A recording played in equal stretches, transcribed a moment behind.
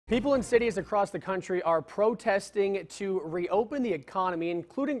People in cities across the country are protesting to reopen the economy,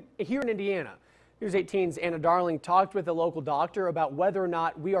 including here in Indiana. News 18's Anna Darling talked with a local doctor about whether or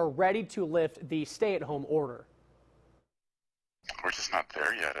not we are ready to lift the stay-at-home order. We're just not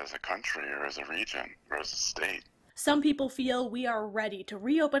there yet as a country or as a region or as a state. Some people feel we are ready to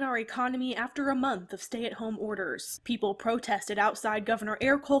reopen our economy after a month of stay-at-home orders. People protested outside Governor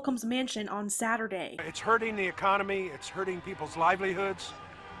Eric Holcomb's mansion on Saturday. It's hurting the economy, it's hurting people's livelihoods.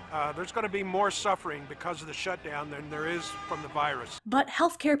 There's going to be more suffering because of the shutdown than there is from the virus. But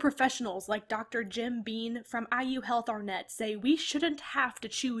healthcare professionals like Dr. Jim Bean from IU Health Arnett say we shouldn't have to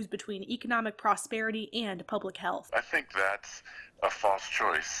choose between economic prosperity and public health. I think that's a false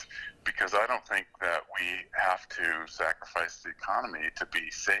choice because I don't think that we have to sacrifice the economy to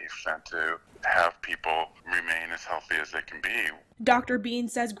be safe and to have people remain as healthy as they can be. Dr. Bean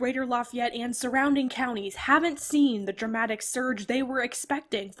says Greater Lafayette and surrounding counties haven't seen the dramatic surge they were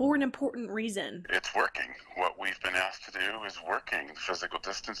expecting for an important reason. It's working. What we've been asked to do is working. Physical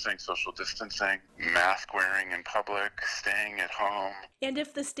distancing, social distancing, mask wearing in public, staying at home. And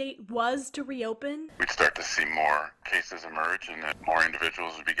if the state was to reopen, we'd start to see more cases emerge and that more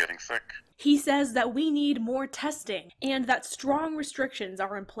individuals would be getting sick. He says that we need more testing and that strong restrictions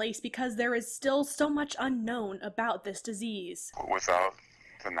are in place because there is still so much unknown about this disease. Without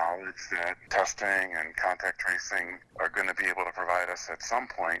the knowledge that testing and contact tracing are going to be able to provide us at some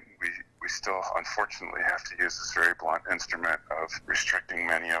point, we still unfortunately have to use this very blunt instrument of restricting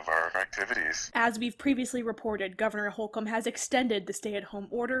many of our activities. As we've previously reported, Governor Holcomb has extended the stay-at-home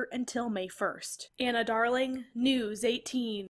order until May 1st. Anna Darling, News 18.